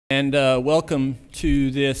And welcome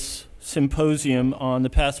to this symposium on the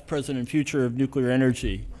past, present, and future of nuclear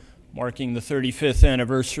energy, marking the 35th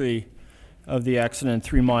anniversary of the accident at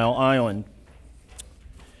 3 Mile Island.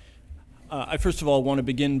 I first of all want to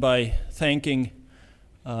begin by thanking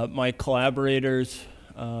my collaborators,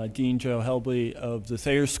 Dean Joe Helble of the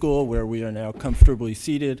Thayer School, where we are now comfortably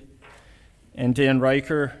seated, and Dan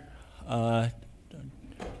Reicher,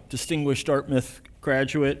 distinguished Dartmouth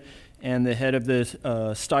graduate and the head of the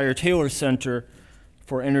Steyer Center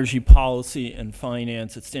for Energy Policy and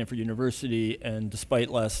Finance at Stanford University. And despite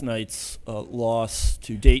last night's loss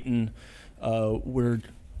to Dayton, we're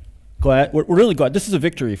really glad. This is a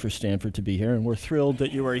victory for Stanford to be here, and we're thrilled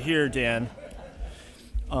that you are here, Dan.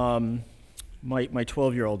 My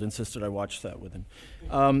 12-year-old insisted I watch that with him.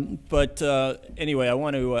 Anyway,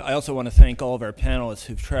 I also want to thank all of our panelists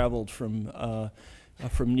who've traveled from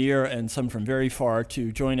near and some from very far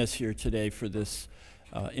to join us here today for this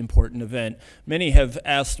important event. Many have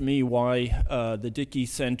asked me why the Dickey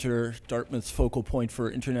Center, Dartmouth's focal point for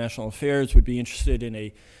international affairs, would be interested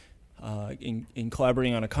in in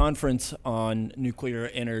collaborating on a conference on nuclear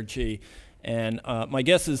energy. And my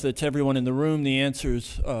guess is that to everyone in the room, the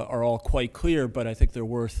answers are all quite clear, but I think they're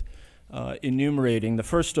worth enumerating. The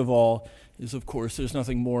first of all is, of course, there's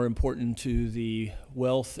nothing more important to the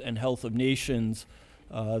wealth and health of nations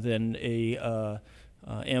than a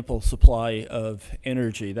ample supply of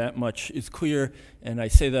energy. That much is clear, and I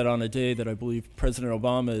say that on a day that I believe President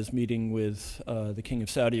Obama is meeting with the King of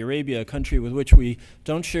Saudi Arabia, a country with which we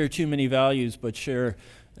don't share too many values, but share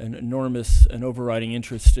an enormous and overriding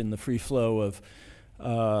interest in the free flow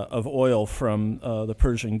of oil from the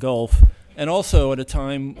Persian Gulf, and also at a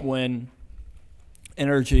time when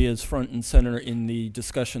energy is front and center in the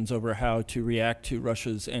discussions over how to react to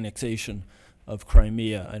Russia's annexation of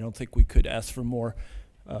Crimea. I don't think we could ask for more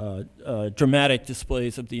dramatic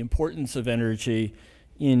displays of the importance of energy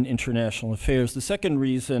in international affairs. The second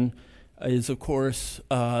reason is, of course,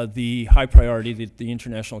 the high priority that the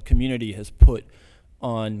international community has put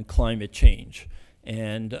on climate change.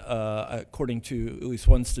 And according to at least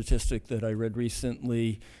one statistic that I read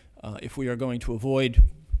recently, if we are going to avoid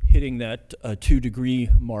hitting that 2-degree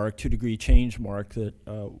mark, 2-degree change mark that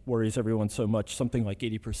worries everyone so much, something like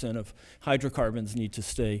 80% of hydrocarbons need to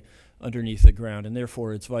stay underneath the ground. And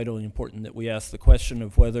therefore, it's vitally important that we ask the question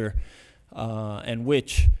of whether and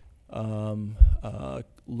which low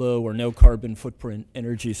or no carbon footprint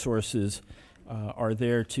energy sources are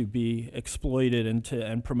there to be exploited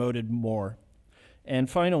and promoted more. And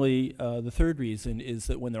finally, the third reason is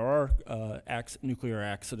that when there are nuclear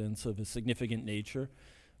accidents of a significant nature,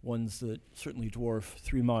 ones that certainly dwarf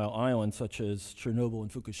 3 Mile Island, such as Chernobyl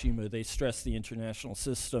and Fukushima, they stress the international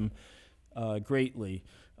system greatly.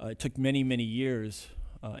 It took many, many years,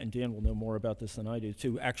 and Dan will know more about this than I do,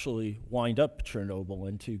 to actually wind up Chernobyl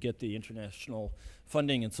and to get the international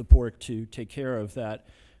funding and support to take care of that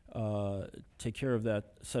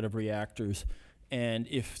set of reactors. And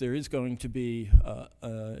if there is going to be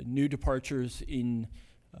new departures in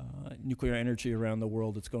nuclear energy around the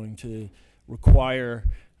world, it's going to require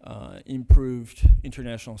improved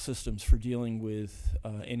international systems for dealing with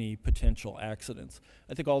any potential accidents.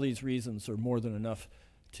 I think all these reasons are more than enough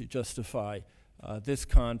to justify this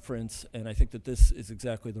conference, and I think that this is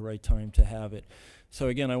exactly the right time to have it. So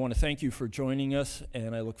again, I want to thank you for joining us,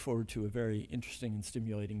 and I look forward to a very interesting and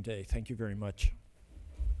stimulating day. Thank you very much.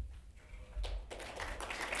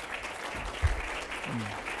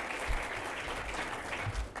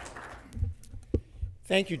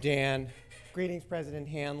 Thank you, Dan. Greetings, President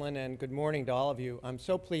Hanlon, and good morning to all of you. I'm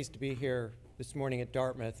so pleased to be here this morning at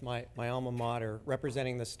Dartmouth, my alma mater,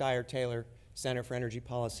 representing the Steyer Center for Energy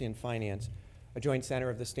Policy and Finance, a joint center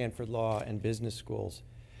of the Stanford Law and Business Schools.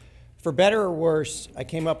 For better or worse, I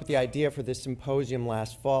came up with the idea for this symposium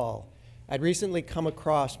last fall. I'd recently come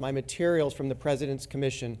across my materials from the President's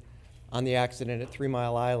Commission on the accident at 3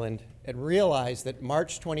 Mile Island and realized that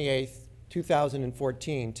March 28th,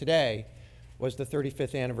 2014, today, was the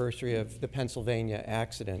 35th anniversary of the Pennsylvania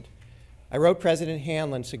accident. I wrote President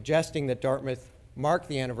Hanlon suggesting that Dartmouth mark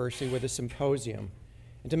the anniversary with a symposium.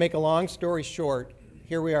 And to make a long story short,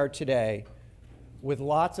 here we are today with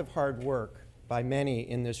lots of hard work by many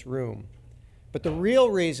in this room. But the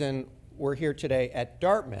real reason we're here today at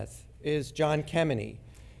Dartmouth is John Kemeny.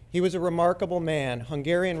 He was a remarkable man,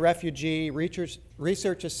 Hungarian refugee,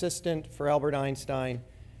 research assistant for Albert Einstein,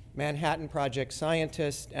 Manhattan Project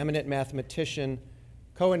scientist, eminent mathematician,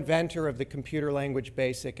 co-inventor of the computer language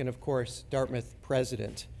BASIC, and of course, Dartmouth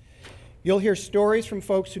president. You'll hear stories from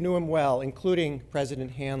folks who knew him well, including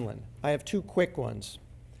President Hanlon. I have two quick ones.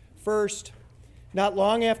 First, Not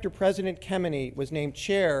long after President Kemeny was named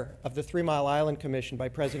chair of the 3 Mile Island Commission by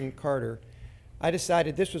President Carter, I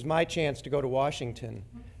decided this was my chance to go to Washington.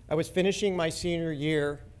 I was finishing my senior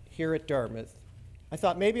year here at Dartmouth. I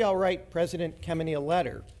thought maybe I'll write President Kemeny a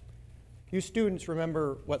letter. You students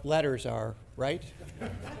remember what letters are, right?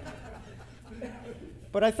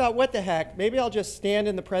 But I thought, what the heck, maybe I'll just stand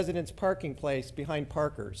in the president's parking place behind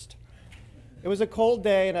Parkhurst. It was a cold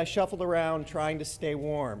day, and I shuffled around trying to stay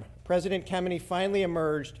warm. President Kemeny finally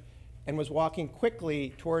emerged and was walking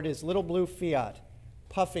quickly toward his little blue Fiat,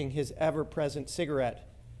 puffing his ever-present cigarette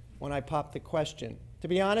when I popped the question. To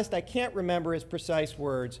be honest, I can't remember his precise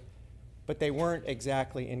words, but they weren't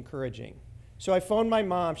exactly encouraging. So I phoned my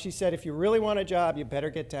mom. She said, if you really want a job, you better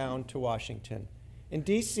get down to Washington. In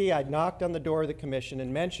D.C., I'd knocked on the door of the commission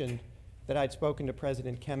and mentioned that I'd spoken to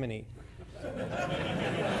President Kemeny.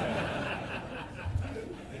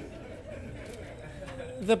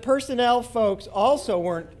 The personnel folks also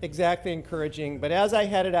weren't exactly encouraging, but as I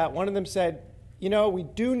headed out, one of them said, you know, we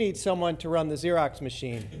do need someone to run the Xerox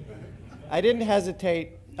machine. I didn't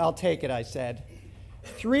hesitate. I'll take it, I said.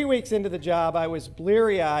 3 weeks into the job, I was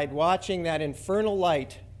bleary-eyed watching that infernal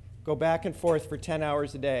light go back and forth for 10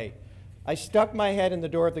 hours a day. I stuck my head in the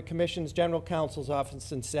door of the commission's general counsel's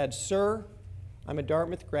office and said, sir, I'm a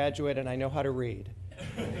Dartmouth graduate and I know how to read.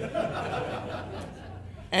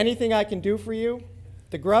 Anything I can do for you?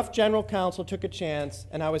 The gruff general counsel took a chance,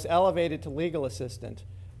 and I was elevated to legal assistant.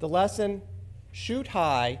 The lesson, shoot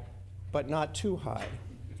high, but not too high.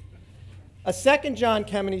 A second John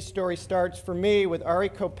Kemeny story starts for me with Ari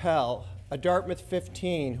Coppell, a Dartmouth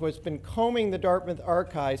 15, who has been combing the Dartmouth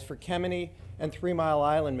archives for Kemeny and 3 Mile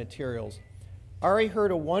Island materials. Ari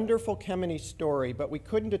heard a wonderful Kemeny story, but we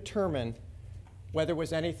couldn't determine whether it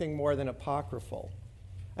was anything more than apocryphal.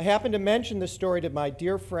 I happened to mention the story to my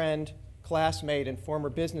dear friend, classmate, and former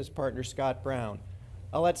business partner, Scott Brown.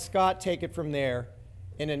 I'll let Scott take it from there.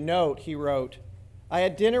 In a note, he wrote, I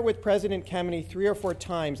had dinner with President Kemeny 3 or 4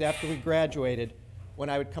 times after we graduated when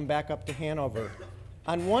I would come back up to Hanover.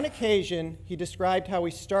 On one occasion, he described how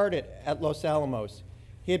he started at Los Alamos.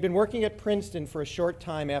 He had been working at Princeton for a short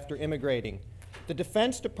time after immigrating. The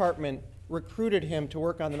Defense Department recruited him to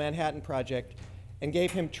work on the Manhattan Project and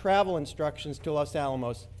gave him travel instructions to Los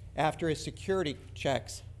Alamos after his security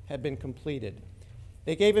checks had been completed.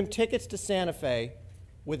 They gave him tickets to Santa Fe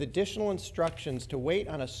with additional instructions to wait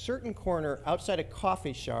on a certain corner outside a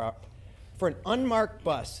coffee shop for an unmarked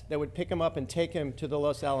bus that would pick him up and take him to the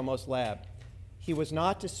Los Alamos lab. He was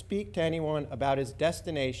not to speak to anyone about his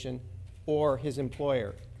destination or his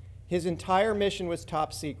employer. His entire mission was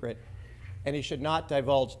top secret, and he should not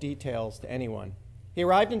divulge details to anyone. He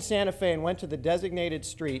arrived in Santa Fe and went to the designated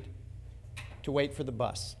street to wait for the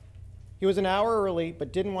bus. He was an hour early,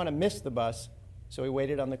 but didn't want to miss the bus, so he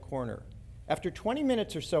waited on the corner. After 20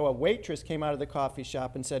 minutes or so, a waitress came out of the coffee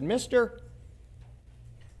shop and said, Mister,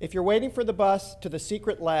 if you're waiting for the bus to the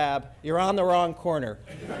secret lab, you're on the wrong corner.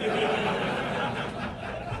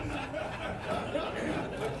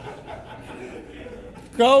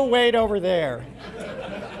 Go wait over there.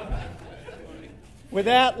 With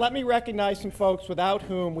that, let me recognize some folks without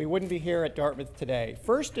whom we wouldn't be here at Dartmouth today.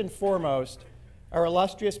 First and foremost, our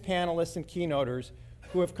illustrious panelists and keynoters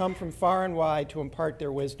who have come from far and wide to impart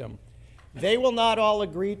their wisdom. They will not all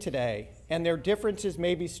agree today, and their differences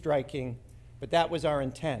may be striking, but that was our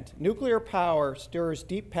intent. Nuclear power stirs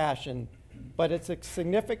deep passion, but it's a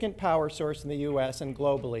significant power source in the US and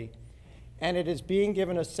globally, and it is being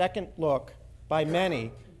given a second look by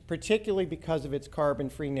many, particularly because of its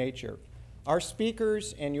carbon-free nature. Our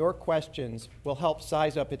speakers and your questions will help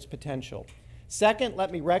size up its potential. Second,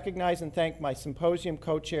 let me recognize and thank my symposium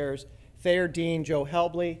co-chairs, Thayer Dean Joe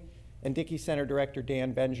Helble and Dickey Center Director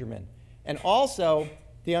Dan Benjamin, and also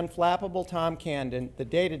the unflappable Tom Candon, the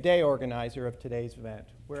day-to-day organizer of today's event.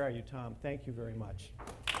 Where are you, Tom? Thank you very much.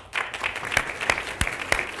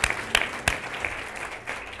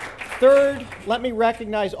 Third, let me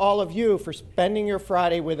recognize all of you for spending your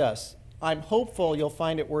Friday with us. I'm hopeful you'll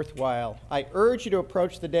find it worthwhile. I urge you to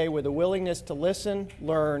approach the day with a willingness to listen,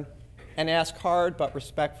 learn, and ask hard but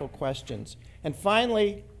respectful questions. And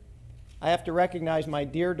finally, I have to recognize my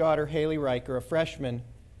dear daughter, Haley Reicher, a freshman,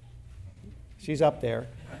 she's up there,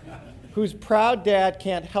 whose proud dad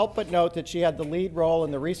can't help but note that she had the lead role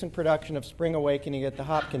in the recent production of Spring Awakening at the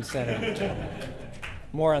Hopkins Center.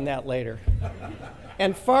 More on that later.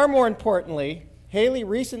 And far more importantly, Haley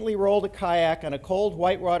recently rolled a kayak on a cold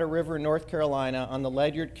Whitewater River in North Carolina on the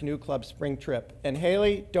Ledyard Canoe Club spring trip. And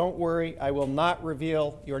Haley, don't worry, I will not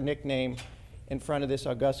reveal your nickname in front of this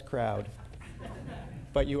august crowd,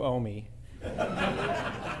 but you owe me.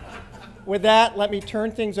 with that, let me turn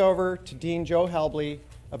things over to Dean Joe Helble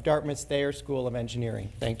of Dartmouth's Thayer School of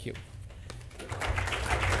Engineering. Thank you.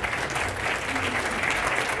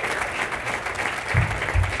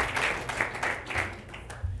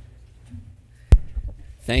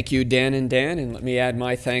 Thank you, Dan, and let me add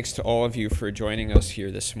my thanks to all of you for joining us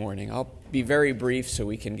here this morning. I'll be very brief so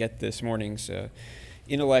we can get this morning's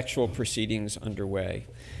intellectual proceedings underway.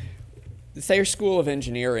 The Thayer School of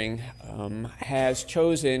Engineering has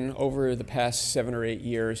chosen over the past 7 or 8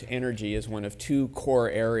 years energy as one of 2 core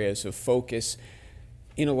areas of focus,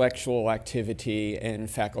 intellectual activity, and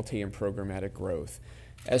faculty and programmatic growth.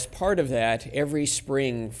 As part of that, every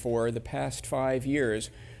spring for the past 5 years,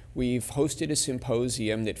 we've hosted a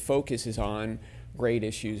symposium that focuses on great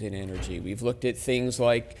issues in energy. We've looked at things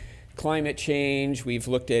like climate change. We've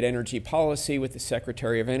looked at energy policy with the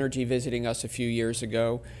Secretary of Energy visiting us a few years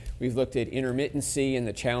ago. We've looked at intermittency and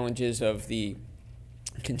the challenges of the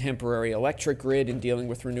contemporary electric grid in dealing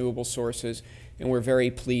with renewable sources. And we're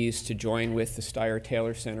very pleased to join with the Steyer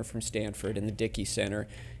Taylor Center from Stanford and the Dickey Center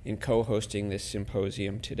in co-hosting this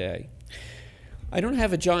symposium today. I don't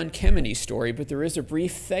have a John Kemeny story, but there is a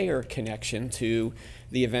brief Thayer connection to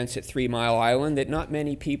the events at 3 Mile Island that not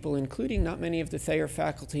many people, including not many of the Thayer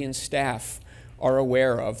faculty and staff, are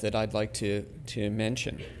aware of that I'd like to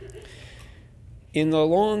mention. In the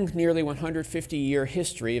long, nearly 150-year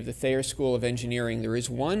history of the Thayer School of Engineering, there is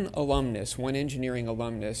one alumnus, one engineering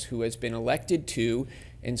alumnus, who has been elected to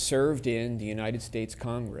and served in the United States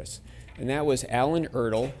Congress. And that was Alan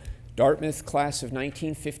Ertl, Dartmouth class of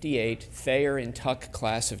 1958, Thayer and Tuck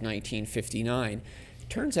class of 1959. It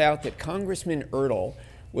turns out that Congressman Ertl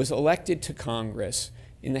was elected to Congress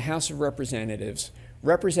in the House of Representatives,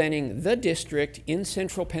 representing the district in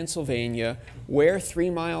central Pennsylvania where 3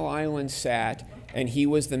 Mile Island sat, and he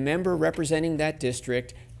was the member representing that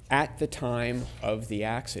district at the time of the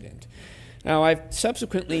accident. Now, I've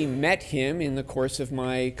subsequently met him in the course of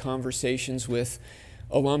my conversations with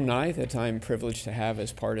alumni that I'm privileged to have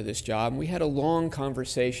as part of this job. And we had a long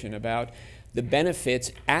conversation about the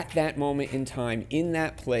benefits at that moment in time, in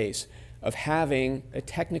that place, of having a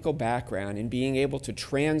technical background and being able to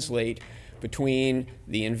translate between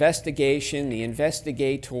the investigation, the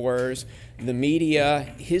investigators, the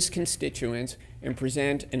media, his constituents, and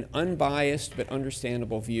present an unbiased but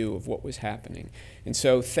understandable view of what was happening. And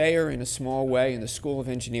so Thayer, in a small way, in the School of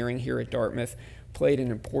Engineering here at Dartmouth, played an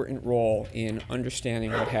important role in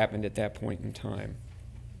understanding what happened at that point in time.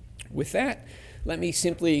 With that, let me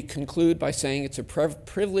simply conclude by saying it's a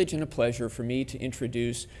privilege and a pleasure for me to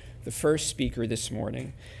introduce the first speaker this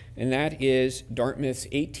morning, and that is Dartmouth's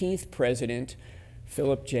 18th president,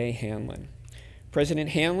 Philip J. Hanlon. President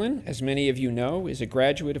Hanlon, as many of you know, is a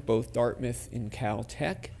graduate of both Dartmouth and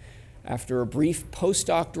Caltech. After a brief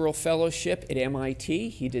postdoctoral fellowship at MIT,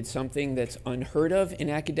 he did something that's unheard of in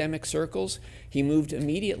academic circles. He moved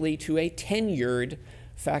immediately to a tenured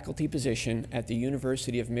faculty position at the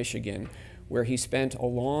University of Michigan, where he spent a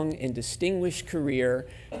long and distinguished career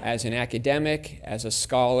as an academic, as a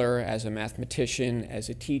scholar, as a mathematician, as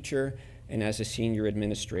a teacher, and as a senior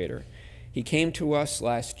administrator. He came to us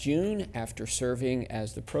last June after serving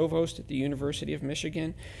as the provost at the University of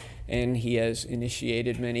Michigan, and he has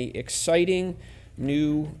initiated many exciting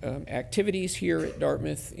new activities here at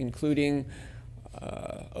Dartmouth, including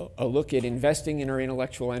a look at investing in our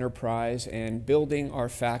intellectual enterprise and building our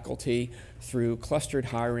faculty through clustered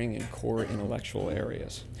hiring in core intellectual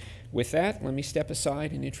areas. With that, let me step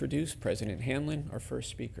aside and introduce President Hanlon, our first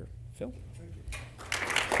speaker. Phil?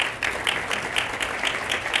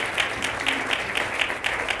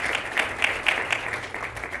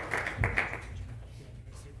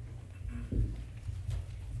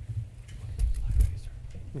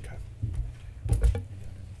 Okay.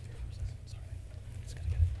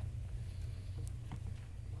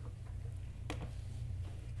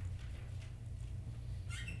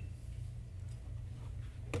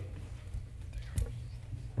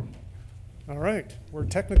 All right, we're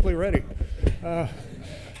technically ready.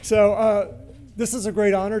 This is a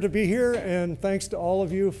great honor to be here, and thanks to all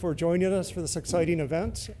of you for joining us for this exciting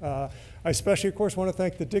event. I especially, of course, want to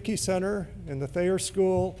thank the Dickey Center and the Thayer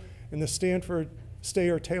School and the Stanford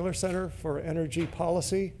Steyer Taylor Center for Energy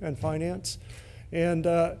Policy and Finance, and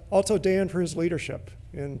also Dan for his leadership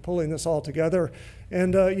in pulling this all together.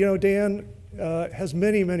 And Dan has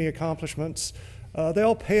many, many accomplishments. They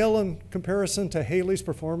all pale in comparison to Haley's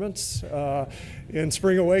performance in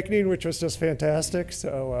Spring Awakening, which was just fantastic.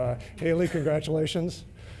 So Haley, congratulations.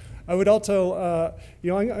 I would also,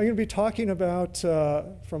 I'm going to be talking about,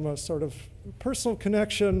 from a sort of personal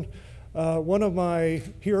connection, one of my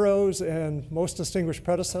heroes and most distinguished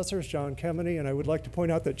predecessors, John Kemeny, and I would like to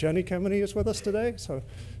point out that Jenny Kemeny is with us today. So,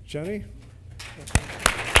 Jenny.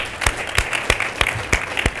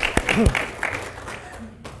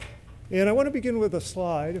 And I want to begin with a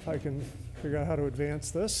slide, if I can figure out how to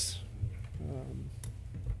advance this.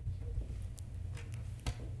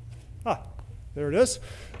 There it is.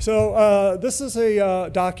 So this is a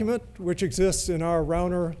document which exists in our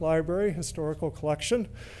Rauner Library historical collection.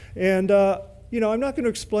 And you know, I'm not going to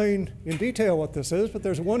explain in detail what this is, but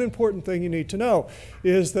there's one important thing you need to know,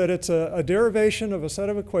 is that it's a derivation of a set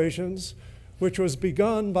of equations which was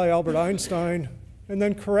begun by Albert Einstein and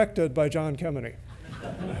then corrected by John Kemeny.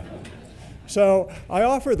 So I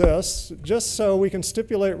offer this just so we can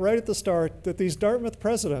stipulate right at the start that these Dartmouth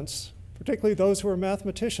presidents, particularly those who are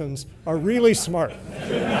mathematicians, are really smart.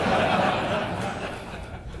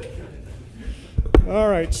 All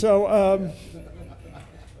right, so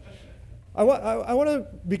I want to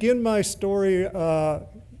begin my story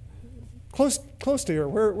close to here,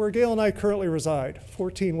 where Gail and I currently reside,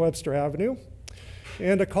 14 Webster Avenue,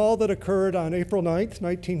 and a call that occurred on April 9th,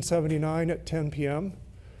 1979 at 10 p.m.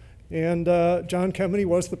 And John Kemeny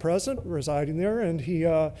was the president residing there, and he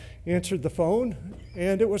answered the phone,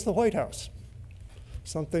 and it was the White House.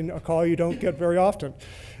 A call you don't get very often.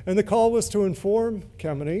 And the call was to inform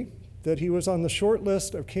Kemeny that he was on the short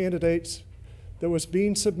list of candidates that was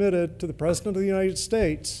being submitted to the President of the United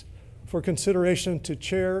States for consideration to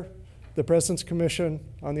chair the President's Commission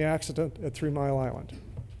on the accident at 3 Mile Island.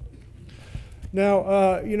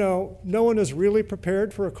 Now, you know, no one is really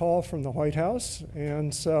prepared for a call from the White House,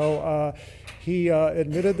 and so he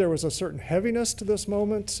admitted there was a certain heaviness to this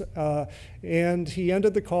moment, and he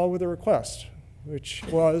ended the call with a request, which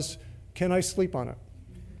was, can I sleep on it?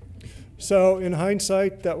 So in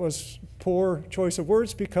hindsight, that was poor choice of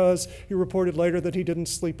words, because he reported later that he didn't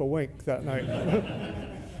sleep a wink that night.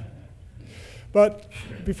 But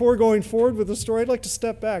before going forward with the story, I'd like to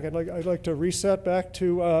step back. I'd like to reset back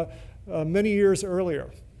to many years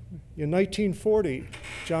earlier. In 1940,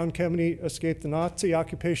 John Kemeny escaped the Nazi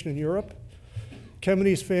occupation in Europe.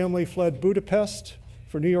 Kemeny's family fled Budapest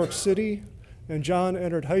for New York City, and John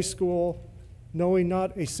entered high school knowing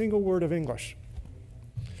not a single word of English.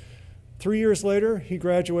 3 years later, he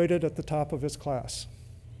graduated at the top of his class.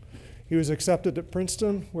 He was accepted at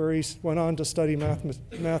Princeton, where he went on to study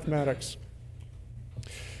mathematics.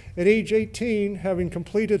 At age 18, having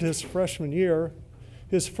completed his freshman year,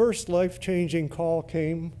 his first life-changing call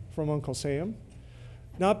came from Uncle Sam,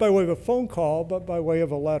 not by way of a phone call, but by way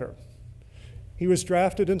of a letter. He was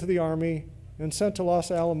drafted into the Army and sent to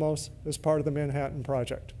Los Alamos as part of the Manhattan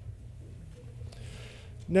Project.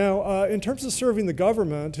 Now, in terms of serving the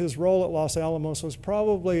government, his role at Los Alamos was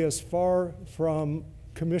probably as far from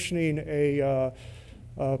commissioning a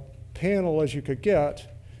panel as you could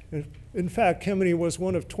get. In fact, Kemeny was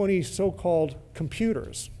one of 20 so-called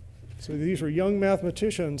computers. So these were young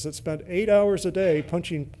mathematicians that spent 8 hours a day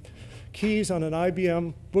punching keys on an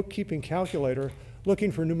IBM bookkeeping calculator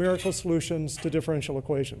looking for numerical solutions to differential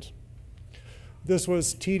equations. This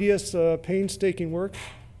was tedious, painstaking work,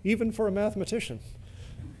 even for a mathematician.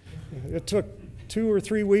 It took 2 or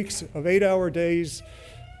 3 weeks of 8-hour days,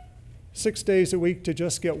 6 days a week to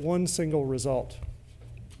just get one single result.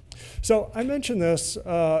 So I mention this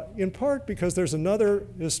in part because there's another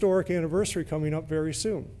historic anniversary coming up very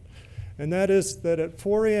soon. And that is that at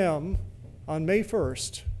 4 a.m. on May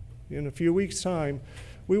 1st, in a few weeks' time,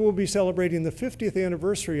 we will be celebrating the 50th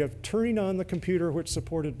anniversary of turning on the computer which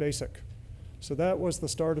supported BASIC. So that was the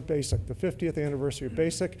start of BASIC, the 50th anniversary of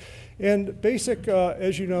BASIC. And BASIC,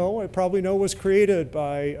 as you know, I probably know, was created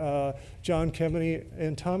by John Kemeny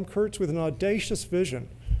and Tom Kurtz with an audacious vision,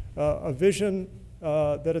 a vision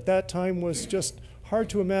that at that time was just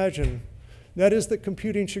hard to imagine. That is that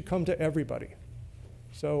computing should come to everybody.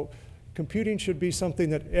 So computing should be something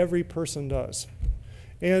that every person does.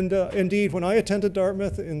 And indeed, when I attended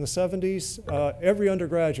Dartmouth in the 70s, every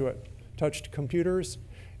undergraduate touched computers.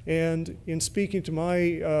 And in speaking to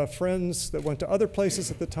my friends that went to other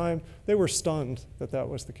places at the time, they were stunned that that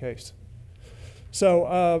was the case.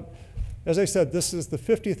 So as I said, this is the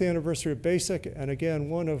 50th anniversary of BASIC, and again,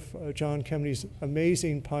 one of John Kemeny's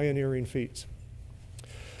amazing pioneering feats.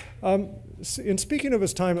 In speaking of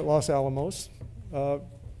his time at Los Alamos,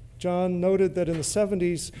 John noted that in the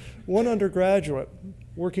 70s, one undergraduate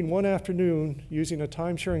working one afternoon using a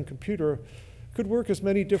time-sharing computer could work as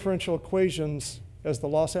many differential equations as the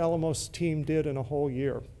Los Alamos team did in a whole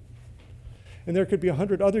year. And there could be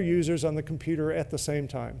 100 other users on the computer at the same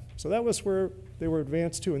time. So that was where they were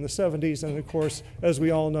advanced to in the 70s, and of course, as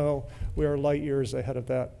we all know, we are light years ahead of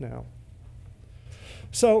that now.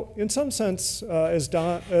 So in some sense, as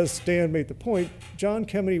Dan made the point, John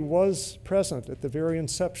Kennedy was present at the very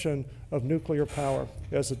inception of nuclear power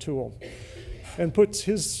as a tool, and puts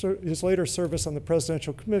his later service on the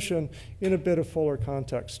Presidential Commission in a bit of fuller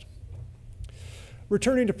context.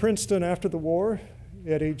 Returning to Princeton after the war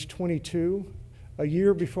at age 22, a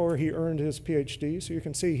year before he earned his PhD, so you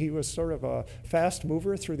can see he was sort of a fast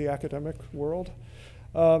mover through the academic world,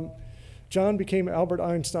 John became Albert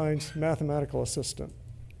Einstein's mathematical assistant.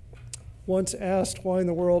 Once asked why in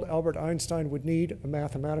the world Albert Einstein would need a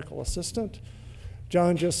mathematical assistant,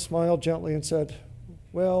 John just smiled gently and said,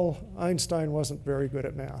 well, Einstein wasn't very good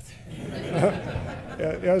at math,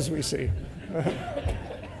 as we see.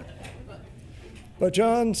 But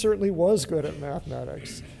John certainly was good at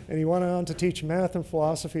mathematics, and he went on to teach math and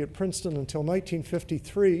philosophy at Princeton until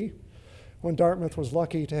 1953, when Dartmouth was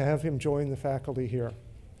lucky to have him join the faculty here.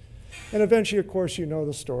 And eventually, of course, you know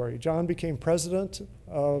the story. John became president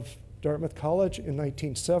of Dartmouth College in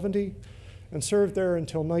 1970 and served there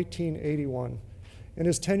until 1981. And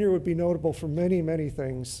his tenure would be notable for many, many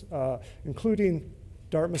things, including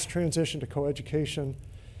Dartmouth's transition to coeducation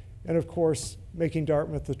and, of course, making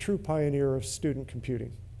Dartmouth the true pioneer of student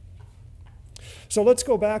computing. So let's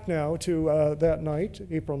go back now to that night,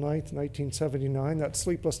 April 9th, 1979, that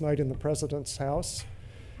sleepless night in the president's house.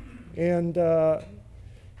 And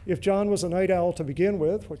if John was a night owl to begin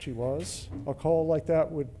with, which he was, a call like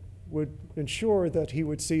that would ensure that he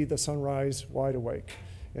would see the sunrise wide awake,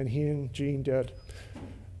 and he and Jean did.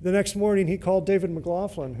 The next morning, he called David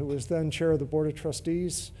McLaughlin, who was then chair of the Board of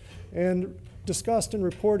Trustees, and discussed and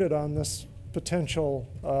reported on this potential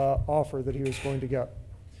offer that he was going to get.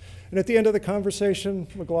 And at the end of the conversation,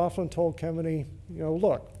 McLaughlin told Kennedy,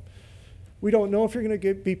 look, we don't know if you're going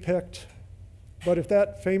to be picked, but if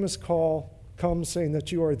that famous call comes saying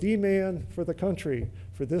that you are the man for the country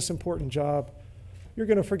for this important job, you're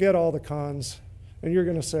going to forget all the cons, and you're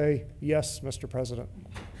going to say, yes, Mr. President.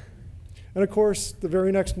 And of course, the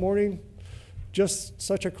very next morning, just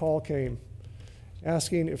such a call came,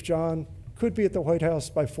 asking if John could be at the White House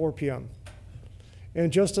by 4 p.m.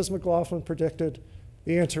 And just as McLaughlin predicted,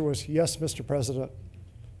 the answer was, yes, Mr. President,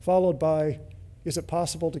 followed by, is it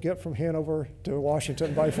possible to get from Hanover to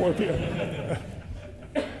Washington by 4 p.m.?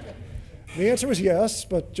 The answer was yes,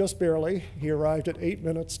 but just barely. He arrived at 8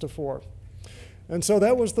 minutes to 4. And so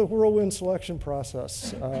that was the whirlwind selection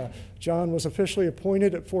process. John was officially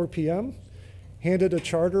appointed at 4 p.m., handed a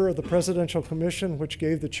charter of the Presidential Commission, which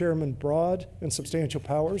gave the chairman broad and substantial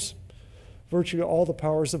powers, virtually all the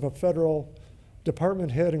powers of a federal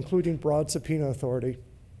department head, including broad subpoena authority.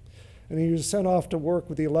 And he was sent off to work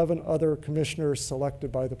with the 11 other commissioners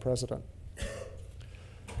selected by the president.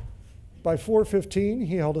 By 4:15,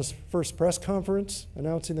 he held his first press conference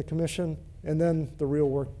announcing the commission, and then the real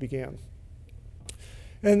work began.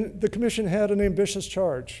 And the commission had an ambitious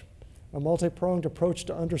charge, a multi-pronged approach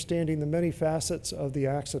to understanding the many facets of the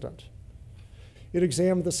accident. It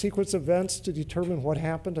examined the sequence of events to determine what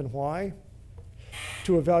happened and why,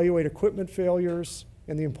 to evaluate equipment failures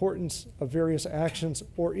and the importance of various actions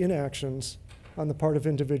or inactions on the part of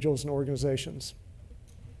individuals and organizations.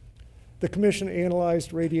 The commission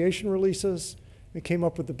analyzed radiation releases and came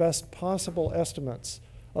up with the best possible estimates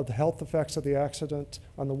of the health effects of the accident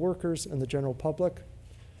on the workers and the general public,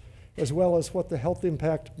 as well as what the health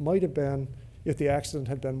impact might have been if the accident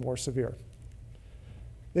had been more severe.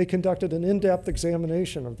 They conducted an in-depth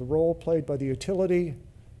examination of the role played by the utility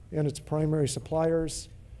and its primary suppliers.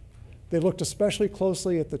 They looked especially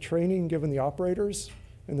closely at the training given the operators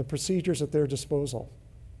and the procedures at their disposal.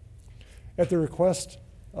 At the request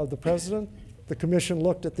of the president, the commission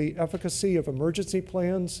looked at the efficacy of emergency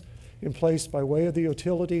plans in place by way of the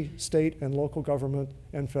utility, state, and local government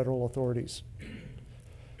and federal authorities.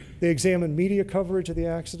 They examined media coverage of the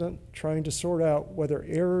accident, trying to sort out whether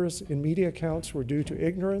errors in media accounts were due to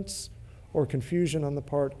ignorance or confusion on the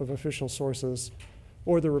part of official sources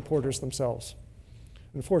or the reporters themselves.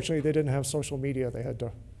 Unfortunately, they didn't have social media they had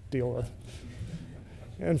to deal with.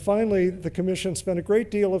 And finally, the commission spent a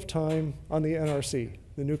great deal of time on the NRC,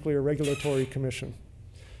 the Nuclear Regulatory Commission.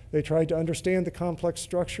 They tried to understand the complex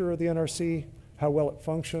structure of the NRC, how well it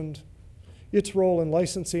functioned, its role in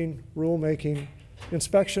licensing, rulemaking,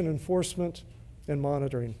 inspection, enforcement, and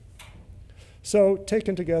monitoring. So,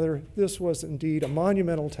 taken together, this was indeed a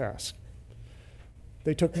monumental task.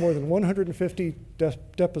 They took more than 150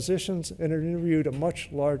 depositions and interviewed a much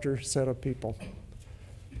larger set of people.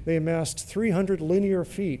 They amassed 300 linear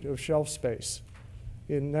feet of shelf space,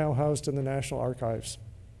 now housed in the National Archives.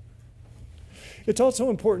 It's also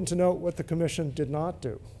important to note what the commission did not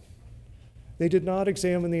do. They did not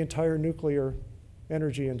examine the entire nuclear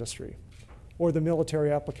energy industry. or the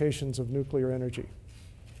military applications of nuclear energy.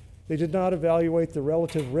 They did not evaluate the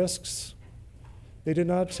relative risks. They did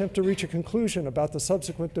not attempt to reach a conclusion about the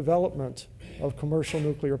subsequent development of commercial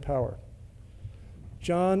nuclear power.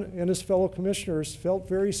 John and his fellow commissioners felt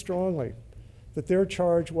very strongly that their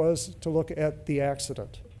charge was to look at the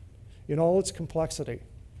accident in all its complexity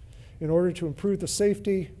in order to improve the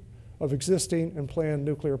safety of existing and planned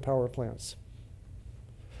nuclear power plants.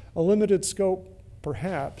 A limited scope,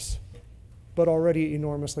 perhaps, but already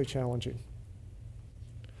enormously challenging.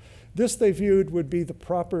 This, they viewed, would be the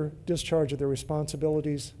proper discharge of their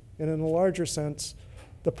responsibilities, and in a larger sense,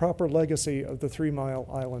 the proper legacy of the 3 Mile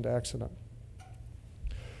Island accident.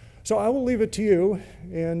 So I will leave it to you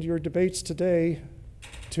and your debates today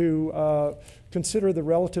to consider the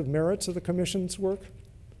relative merits of the Commission's work.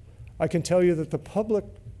 I can tell you that the public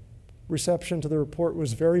reception to the report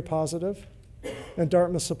was very positive, and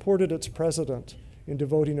Dartmouth supported its president in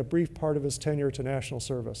devoting a brief part of his tenure to national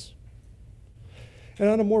service. And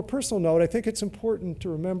on a more personal note, I think it's important to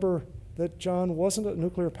remember that John wasn't a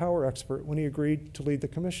nuclear power expert when he agreed to lead the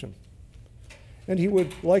commission. And he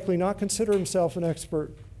would likely not consider himself an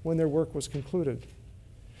expert when their work was concluded.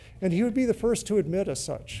 And he would be the first to admit as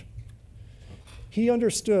such. He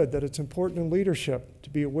understood that it's important in leadership to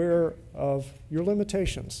be aware of your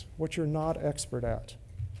limitations, what you're not expert at.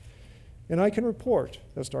 And I can report,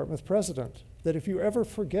 as Dartmouth president, that if you ever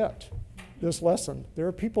forget this lesson, there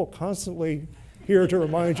are people constantly here to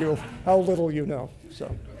remind you of how little you know.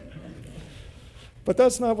 But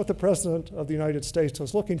that's not what the President of the United States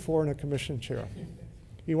was looking for in a commission chair.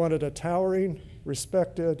 He wanted a towering,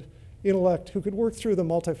 respected intellect who could work through the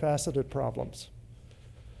multifaceted problems.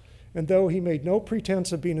 And though he made no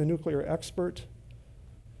pretense of being a nuclear expert,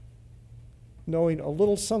 knowing a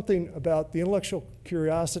little something about the intellectual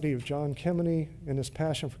curiosity of John Kemeny and his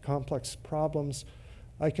passion for complex problems,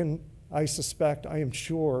 I am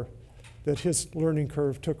sure that his learning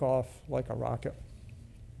curve took off like a rocket.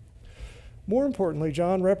 More importantly,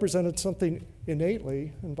 John represented something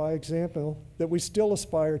innately and by example that we still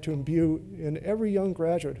aspire to imbue in every young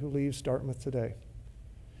graduate who leaves Dartmouth today.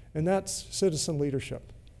 And that's citizen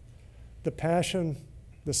leadership. The passion,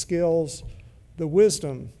 the skills, the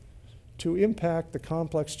wisdom to impact the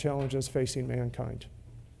complex challenges facing mankind.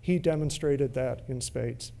 He demonstrated that in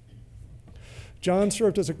spades. John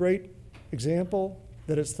served as a great example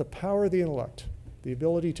that it's the power of the intellect, the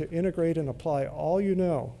ability to integrate and apply all you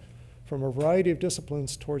know from a variety of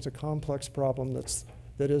disciplines towards a complex problem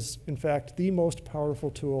that is, in fact, the most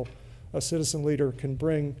powerful tool a citizen leader can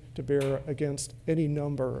bring to bear against any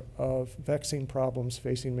number of vexing problems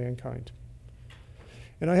facing mankind.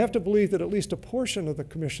 And I have to believe that at least a portion of the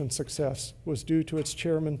commission's success was due to its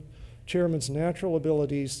chairman's natural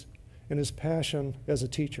abilities and his passion as a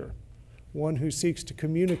teacher, one who seeks to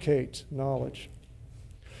communicate knowledge.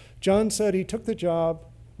 John said he took the job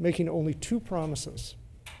making only 2 promises.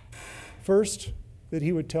 First, that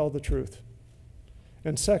he would tell the truth.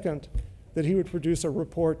 And second, that he would produce a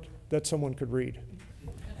report that someone could read.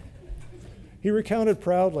 He recounted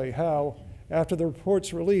proudly how, after the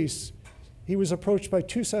report's release, he was approached by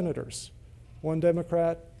 2 senators, one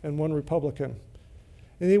Democrat and one Republican.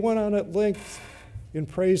 And they went on at length in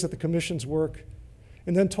praise of the commission's work,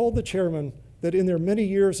 and then told the chairman that in their many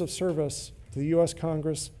years of service to the U.S.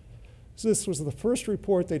 Congress, this was the first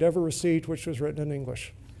report they'd ever received which was written in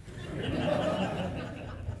English.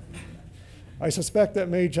 I suspect that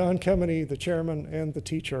made John Kemeny, the chairman and the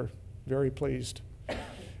teacher, very pleased.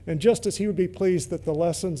 And just as he would be pleased that the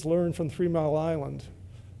lessons learned from 3 Mile Island,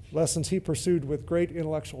 lessons he pursued with great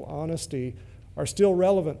intellectual honesty, are still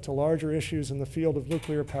relevant to larger issues in the field of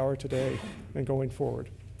nuclear power today and going forward.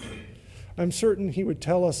 I'm certain he would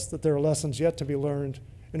tell us that there are lessons yet to be learned,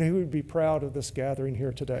 and he would be proud of this gathering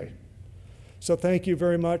here today. So thank you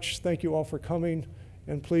very much. Thank you all for coming,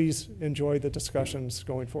 and please enjoy the discussions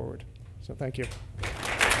going forward. So thank you.